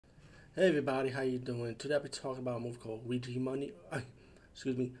Hey everybody, how you doing? Today I'll be talking about a movie called Ouija Money.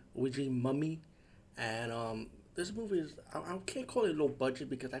 Excuse me, Ouija Mummy. And this movie is I can't call it low budget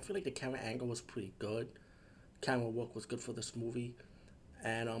because I feel like the camera angle was pretty good. Camera work was good for this movie.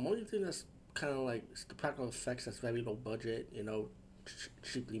 And only thing that's kind of like it's the practical effects that's very low budget.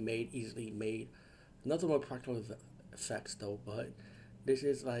 Cheaply made, easily made. Nothing more practical effects though. But this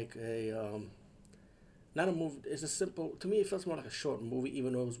is like a not a movie. It's a simple. To me, it feels more like a short movie,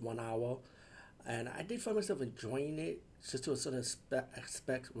 even though it was 1 hour. And I did find myself enjoying it, just to a certain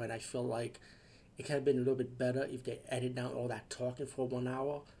aspect when I feel like it could have been a little bit better if they edited down all that talking for 1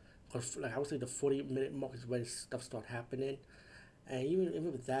 hour. Because like I would say the 40-minute mark is when stuff start happening, and even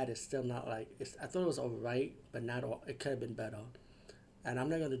with that, it's still not like it's. I thought it was alright, but not all. It could have been better. And I'm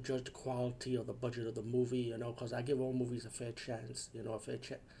not gonna judge the quality or the budget of the movie, because I give all movies a fair chance,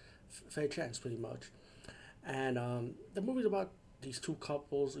 fair chance pretty much. And the movie's about these two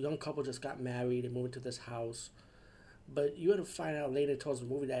couples. A young couple just got married and moved into this house. But you had to find out later towards the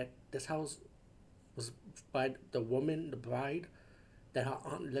movie that this house was by the woman, the bride, that her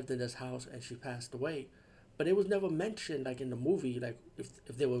aunt lived in this house and she passed away. But it was never mentioned like in the movie, like if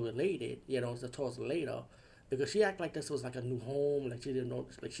they were related, the towards later. Because she acted like this was like a new home, she didn't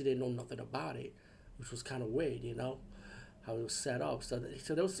know nothing about it, which was kind of weird, how it was set up. So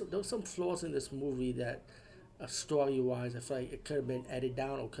there was some flaws in this movie that story wise, I feel like it could have been edited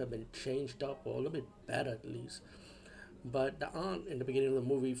down or could have been changed up or a little bit better at least. But the aunt in the beginning of the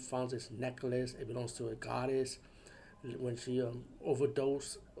movie finds this necklace. It belongs to a goddess. When she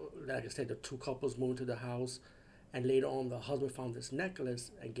overdosed, like I said, the two couples moved to the house, and later on, the husband found this necklace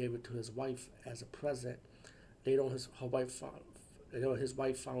and gave it to his wife as a present. Later on, his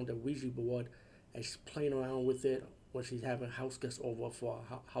wife found a Ouija board, and she's playing around with it when she's having house guests over for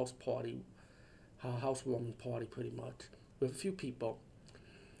a house party, her housewarming party, pretty much with a few people.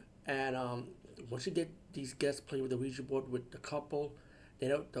 And once she did these guests play with the Ouija board with the couple,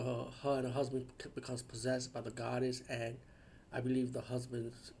 her and her husband becomes possessed by the goddess, and I believe the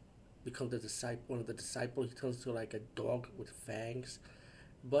husband becomes the disciple, one of the disciples. He turns to like a dog with fangs.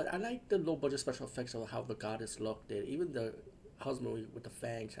 But I like the low budget special effects of how the goddess looked. It even the husband with the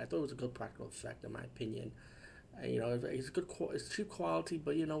fangs. I thought it was a good practical effect, in my opinion. And, it's good, it's cheap quality,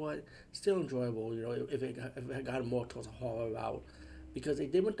 but you know what? Still enjoyable. If it got more towards a horror route, because they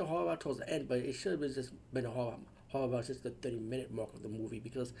did went the horror route towards the end, but it should have just been a horror route just the 30-minute mark of the movie,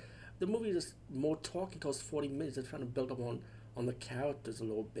 because the movie is just more talking towards 40 minutes. They're trying to build up on the characters a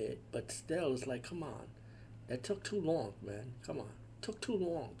little bit, but still, it's like, come on, that took too long, man. Come on, took too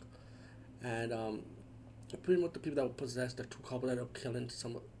long. And pretty much the people that were possessed, the two couple that are killing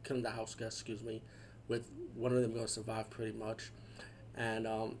the house guest, excuse me, with one of them going to survive pretty much. And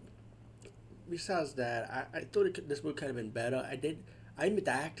besides that, I thought this movie could have been better. I admit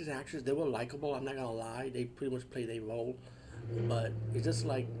the actors and actresses, they were likable. I'm not gonna lie, they pretty much played their role, but it's just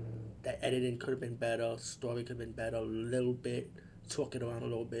like the editing could have been better, story could have been better a little bit, talk it around a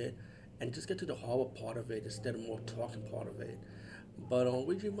little bit, and just get to the horror part of it instead of more talking part of it. But on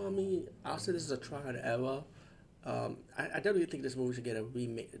Ouija Mommy, I'll say this is a try and error. I definitely think this movie should get a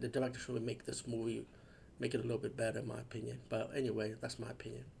remake. The director should make this movie, make it a little bit better, in my opinion. But anyway, that's my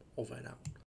opinion. Over and out.